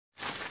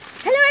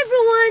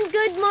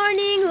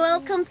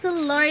welcome to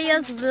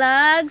Loria's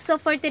vlog.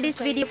 So for today's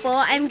video po,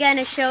 I'm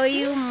gonna show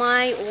you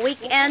my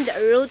weekend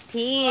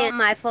routine.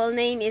 My full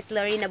name is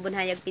Lorena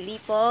Bunhayag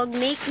Pilipog.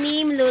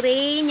 Nickname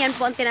Lorraine. Yan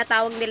po ang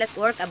tinatawag nila sa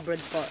work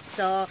abroad po.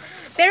 So,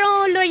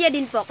 pero Loria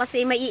din po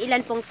kasi may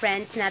ilan pong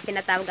friends na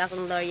tinatawag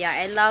akong Loria.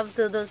 I love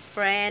to those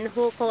friends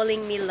who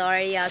calling me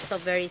Loria.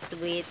 So very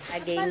sweet.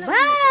 Again,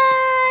 bye!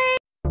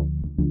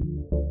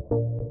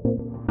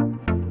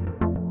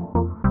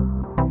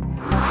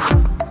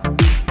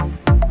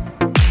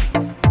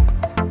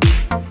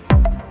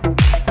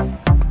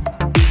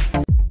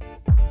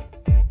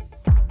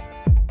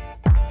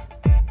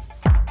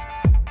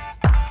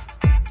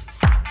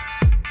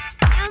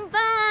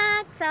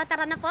 So,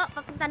 tara na po.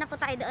 Papunta na po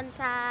tayo doon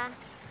sa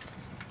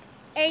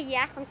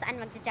area kung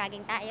saan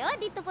magja-jogging tayo.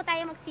 Dito po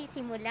tayo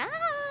magsisimula.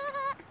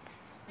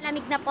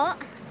 Lamig na po.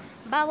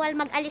 Bawal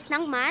mag-alis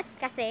ng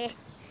mask kasi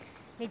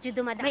medyo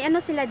dumadami. May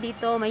ano sila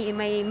dito,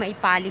 may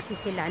policy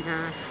sila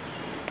na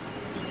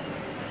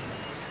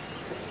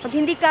pag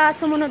hindi ka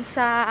sumunod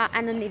sa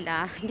ano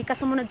nila, hindi ka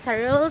sumunod sa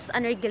rules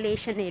and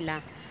regulation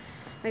nila,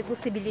 may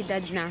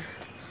posibilidad na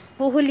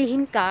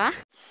huhulihin ka.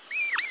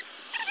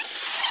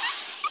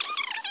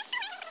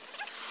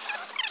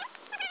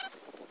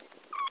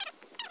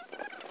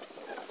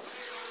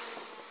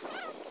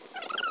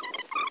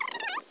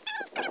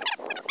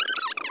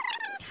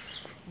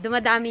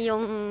 Dumadami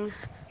yung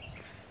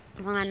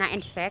mga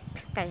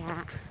na-infect,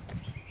 kaya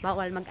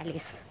bawal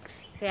mag-alis.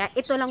 Kaya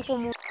ito lang po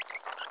muna.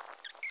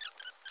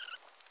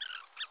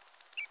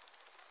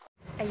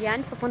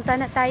 Ayan, pupunta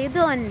na tayo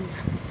doon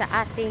sa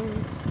ating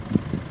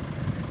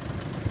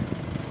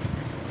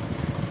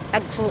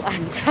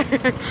tagpuan.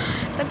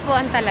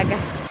 Tagpuan talaga.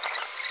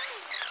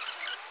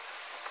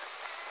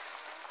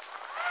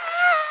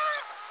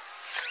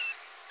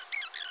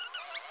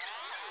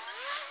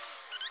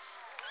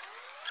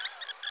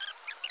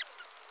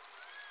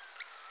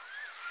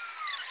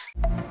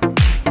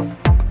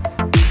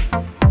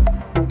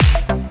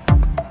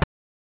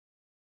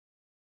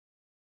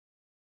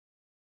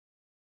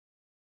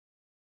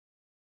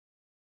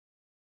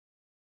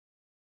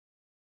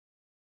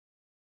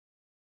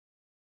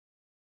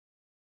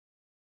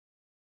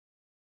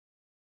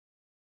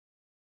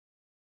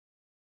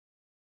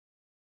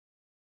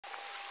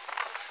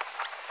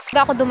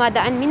 Ako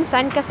dumadaan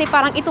minsan kasi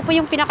parang ito po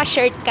yung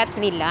pinaka-shortcut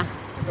nila.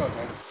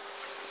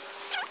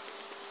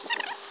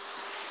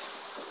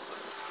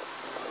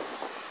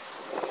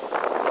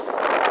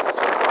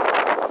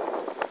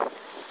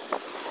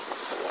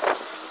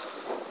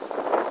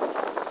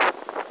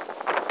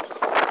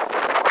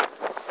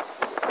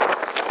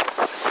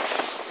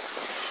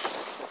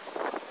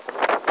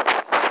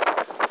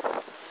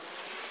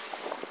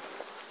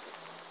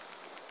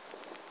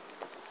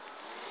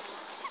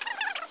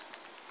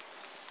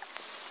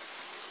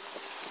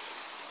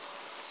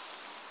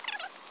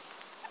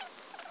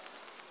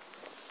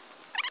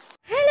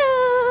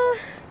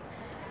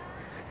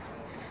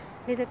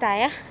 Dito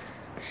tayo.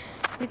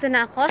 Dito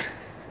na ako.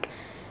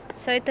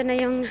 So, ito na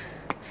yung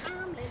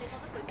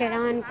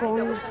kailangan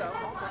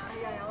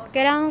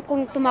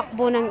kong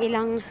tumakbo ng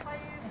ilang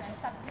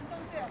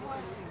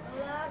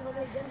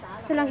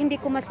so lang hindi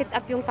ko ma-sit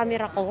up yung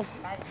camera ko.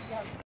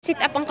 Sit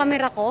up ang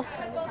camera ko.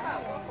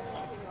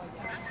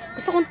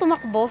 Gusto kong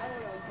tumakbo.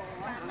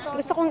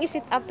 Gusto kong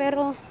i-sit up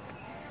pero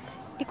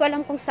hindi ko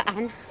alam kung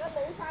saan.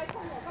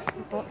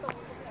 Ito.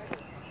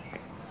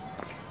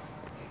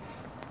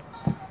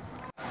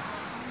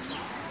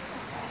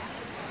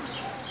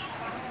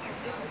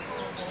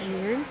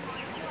 Ayan.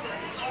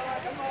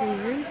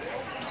 Ayan.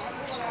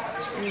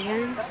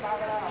 Ayan.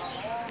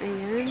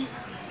 Ayan.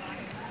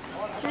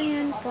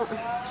 Ayan po.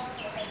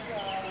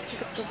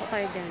 Ikot ko po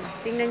kayo dyan.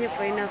 Tingnan niyo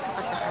po yung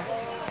napakataas.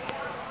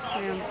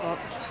 Ayan po.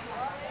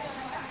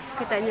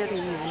 Kita niyo rin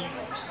yan.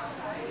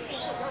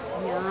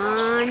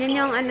 Ayan. Yan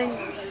yung ano.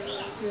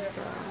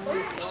 Dito.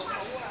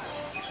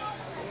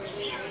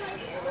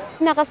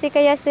 Na kasi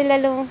kaya sila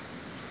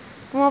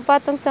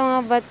pumapatong sa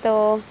mga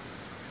bato.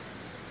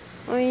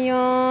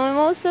 Ayan,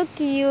 wow, so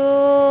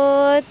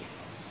cute.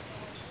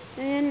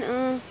 Ayan,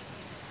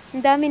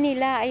 ang dami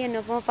nila. Ayan,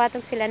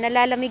 pumapatong sila.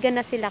 Nalalamigan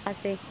na sila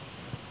kasi.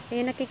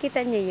 Ayan,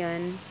 nakikita niyo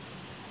yan.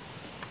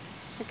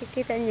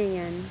 Nakikita niyo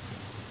yan.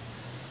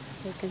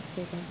 You can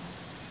see that.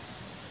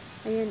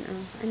 Ayan,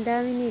 ang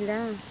dami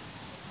nila.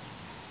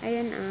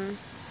 Ayan,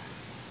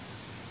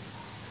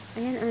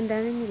 ayan, ang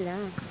dami nila.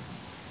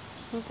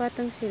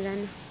 Pumapatong sila.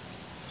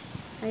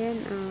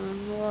 Ayan,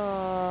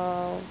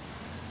 wow.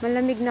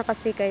 Malamig na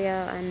kasi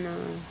kaya ano.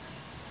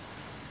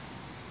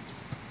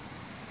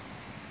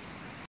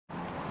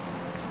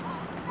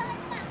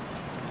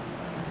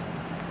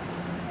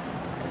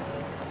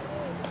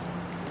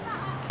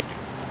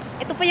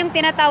 Ito po yung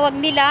tinatawag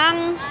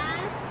nilang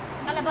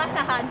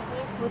kalabasahan.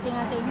 Buti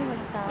nga sa inyo,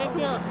 walang tao. Yes,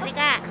 yo.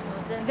 Rika.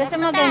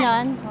 Gusto mo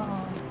ganyan?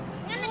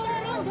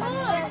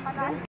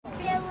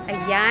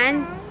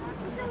 Ayan.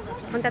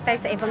 Punta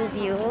tayo sa ibang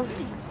view.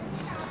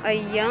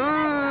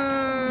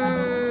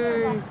 Ayan.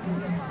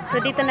 So,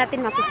 dito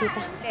natin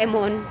makikita.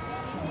 Lemon.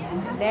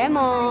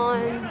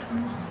 Lemon.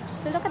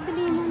 So, look at the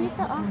lemon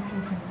nito, oh.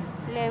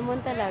 Lemon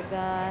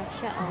talaga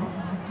siya, oh.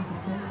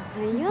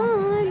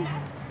 Ayan.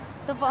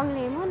 Ito po ang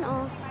lemon,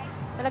 oh.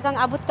 Talagang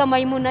abot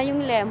kamay mo na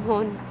yung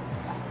lemon.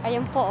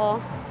 Ayan po, oh.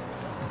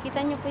 Kita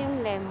nyo po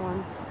yung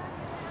lemon.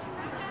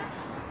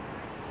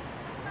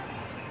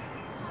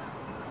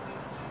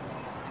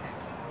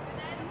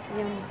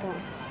 Ayan po.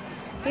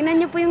 Tingnan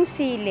nyo po yung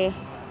sili.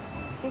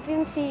 Ito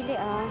yung sili,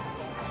 ah.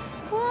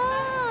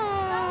 Wow!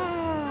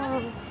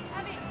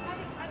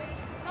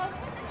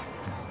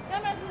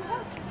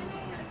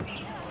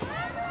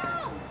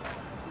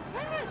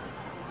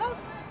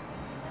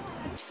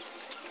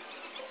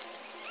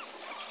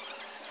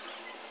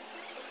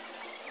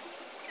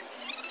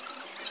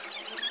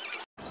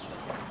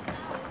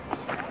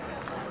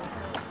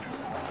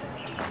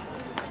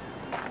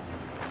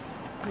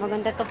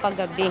 Maganda to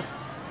paggabi.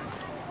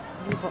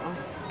 Di ba, oh?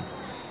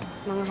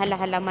 Mga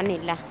halahalaman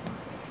nila.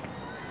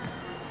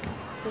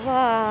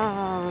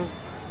 Wow!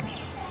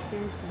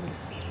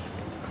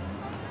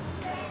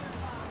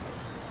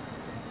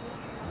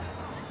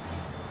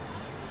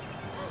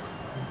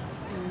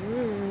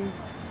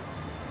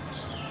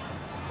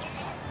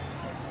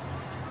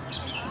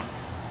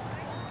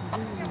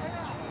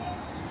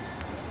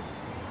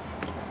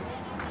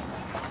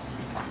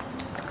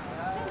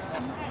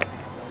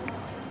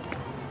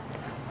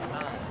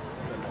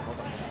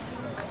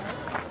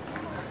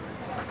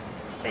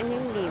 Kita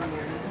niyo yung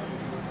lemon.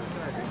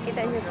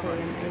 Kita niyo po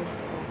yun.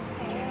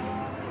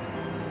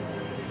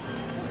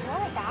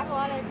 Cả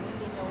qua đây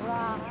điện thoại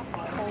ra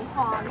hổ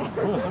hòn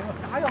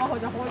cả rồi hồi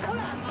hồi đó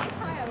là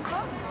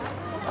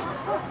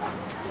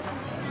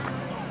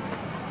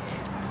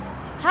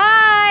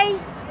Hi!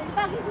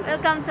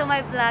 Welcome to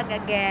my vlog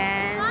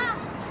again.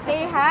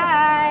 Say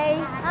hi!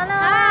 hello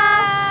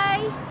Hi!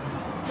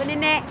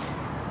 Kunine.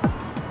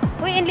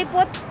 Uy,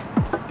 inlipot.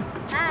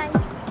 hi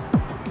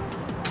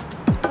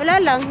Wala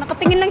lang.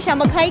 Nakatingin lang siya.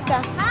 Mag-hi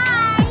ka. hi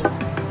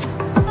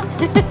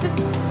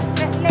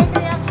late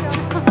reaction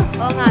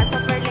Oo nga.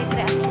 Super late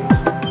reaction.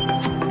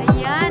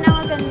 Ayan. Ang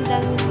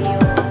magandang view.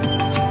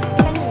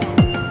 Tingnan niyo yan.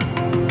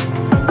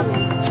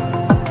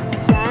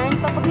 Yan.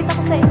 Papakita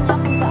ko sa inyo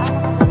kung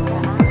gaano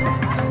maganda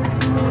ang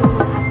view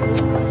ng ating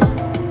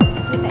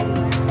kita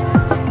niyo.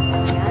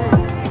 Ayan.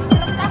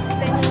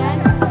 Kita niyo yan.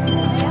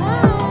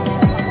 Ayan.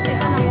 Ito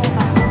na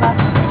mukha.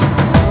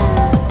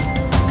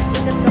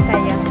 Ikot ko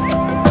kayo.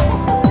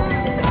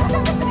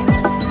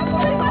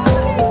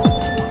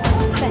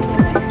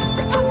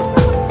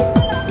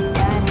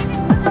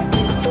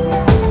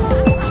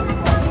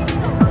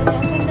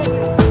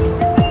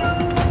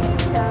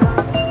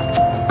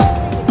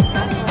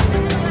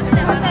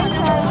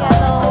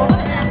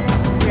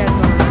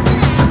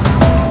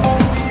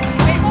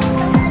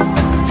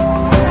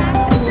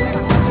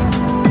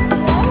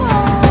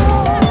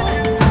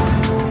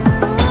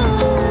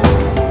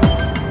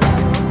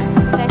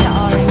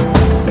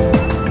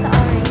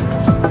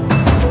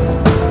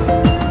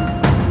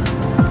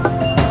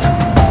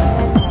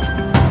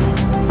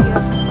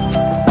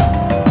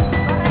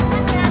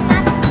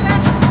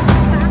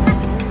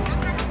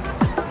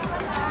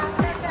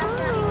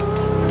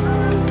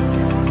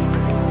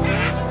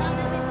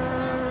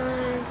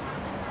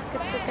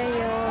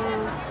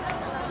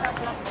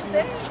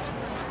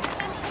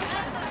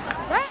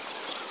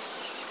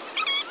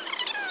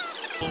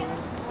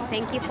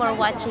 Thank you for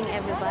watching,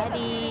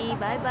 everybody.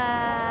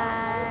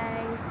 Bye-bye.